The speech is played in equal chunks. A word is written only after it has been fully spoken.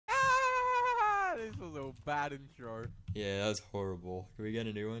your bad intro. Yeah, that was horrible. Can we get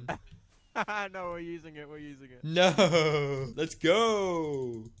a new one? No, we're using it. We're using it. No! Let's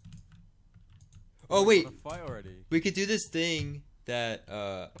go! Oh, wait. Fight already. We could do this thing that,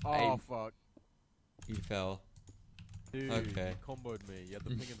 Fuck. You fell. Dude, okay. you comboed me. You had the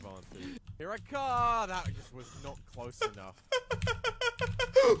ping advantage. Here I come! That just was not close enough.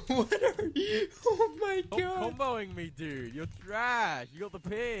 What are you? Oh my god. Stop comboing me, dude. You're trash. You got the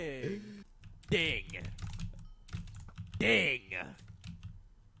ping. Ding. Ding.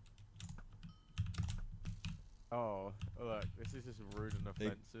 Oh, look. This is just rude and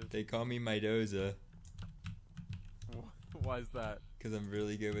offensive. They call me Mendoza. Why is that? Because I'm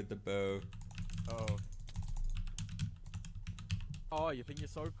really good with the bow. Oh. Oh, you think you're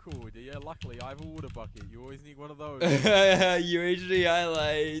so cool, do you? Luckily, I have a water bucket. You always need one of those. You HD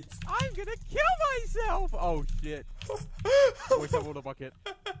highlights. I'm gonna kill myself! Oh, shit. Always have a water bucket.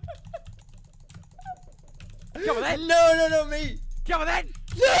 Come on then! No, me! Come on then!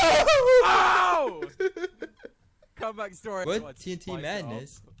 No! Oh! Comeback story. What? TNT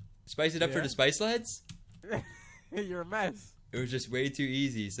madness? Spice it up for the spice lads? You're a mess. It was just way too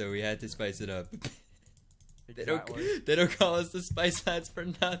easy, so we had to spice it up. Exactly. They don't call us the spice lads for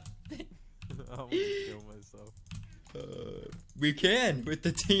nothing. I'm gonna kill myself. We can with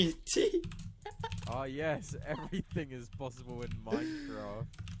the TNT. Oh yes, everything is possible in Minecraft.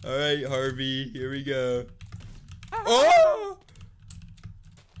 Alright, Harvey, here we go. Oh!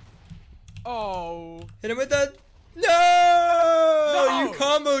 Oh! Hit him with that. No! You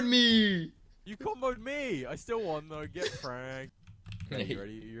comboed me! You comboed me! I still won though, get pranked. Okay,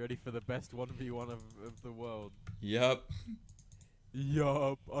 you ready for the best 1v1 of the world? Yup.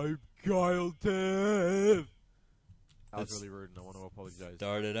 Yup, I'm Kyle Tiff! That was really rude and I want to apologize.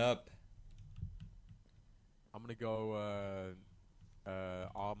 Start it up. I'm gonna go,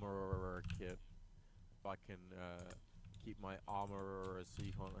 armor kit. If I can, keep my armor so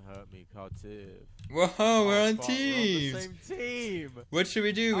you can't hurt me, Kyle Tiff. Whoa, we're on teams! We're on the same team! What should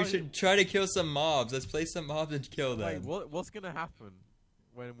we do? We should try to kill some mobs. Let's play some mobs and kill them. Wait, what's gonna happen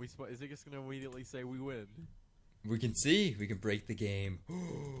when we is it just gonna immediately say we win? We can see. We can break the game.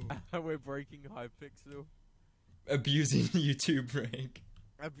 We're breaking Hypixel. Abusing YouTube rank.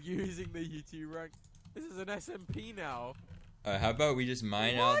 Abusing the YouTube rank. This is an SMP now. How about we just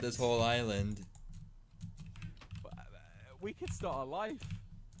mine out this whole island? We could start a life.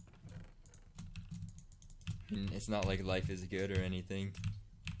 It's not like life is good or anything.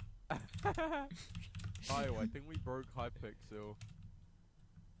 Oh, I think we broke Hypixel.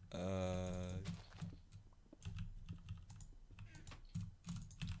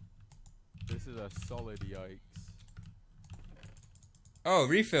 This is a solid yikes. Oh,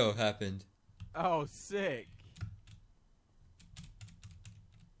 refill happened. Oh, sick.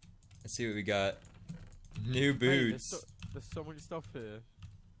 Let's see what we got. New boots. Hey, there's so much stuff here.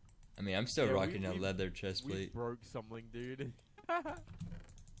 I mean, I'm still rocking a leather chest plate. We broke something, dude.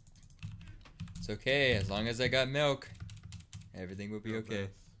 It's okay, as long as I got milk. Everything will be okay.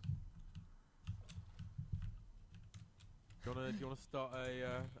 Do you wanna start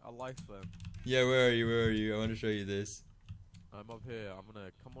a life then? Yeah, where are you? Where are you? I want to show you this. I'm up here. I'm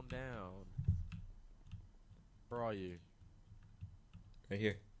gonna come on down. Where are you? Right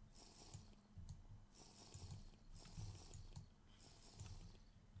here.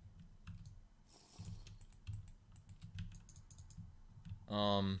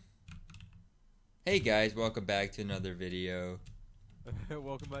 Hey guys, welcome back to another video.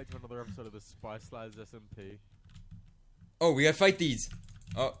 Welcome back to another episode of the Spice Lads SMP. Oh, we gotta fight these.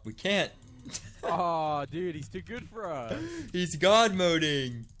 Oh, we can't. Oh, dude, he's too good for us. He's god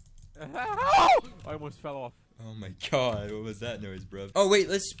moding. I almost fell off. Oh my god, what was that noise, bro? Oh wait,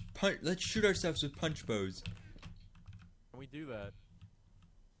 let's shoot ourselves with punch bows. Can we do that?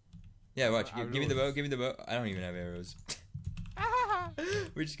 Yeah, watch. Give me the bow. Give me the bow. I don't even have arrows.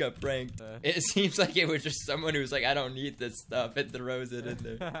 We just got pranked. It seems like it was just someone who was like, I don't need this stuff, and throws it in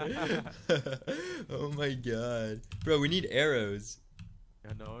there. Oh my god. Bro, we need arrows.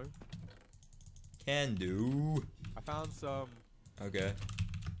 I know. Can do. I found some. Okay.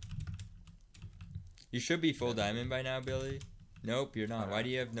 You should be full diamond by now, Billy. Nope, you're not. Why do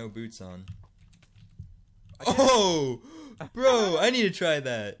you have no boots on? Oh! Bro, I need to try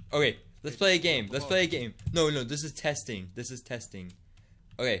that. Okay, let's play a game. Let's play a game. No, this is testing. This is testing.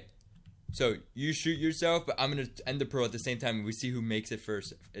 Okay, so you shoot yourself, but I'm gonna end the pearl at the same time, and we see who makes it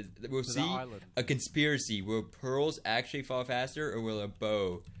first. We'll see a conspiracy. Will pearls actually fall faster, or will a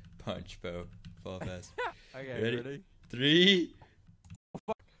bow fall faster? Okay, ready? 3. Oh,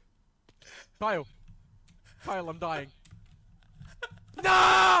 fuck. Kyle, I'm dying.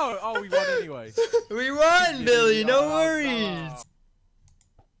 No! Oh, we won anyway. anyway. We won, Billy. No Oh, worries.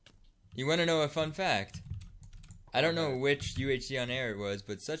 You want to know a fun fact? I don't know which UHC on air it was,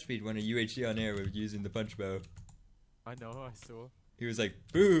 but Suchspeed won a UHC on air with using the punch bow. I know, I saw. He was like,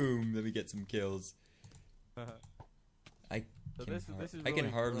 boom, let me get some kills. I can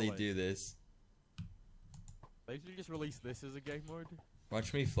hardly do this. They should just release this as a game mode.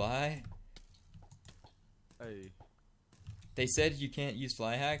 Watch me fly. Hey. They said you can't use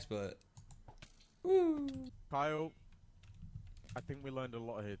fly hacks, but... Woo. Kyle, I think we learned a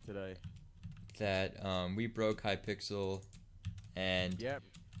lot here today. That we broke Hypixel, and Yep.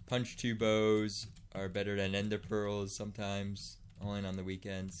 punch 2 bows are better than ender pearls sometimes, only on the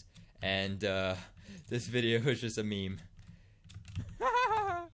weekends. And this video is just a meme.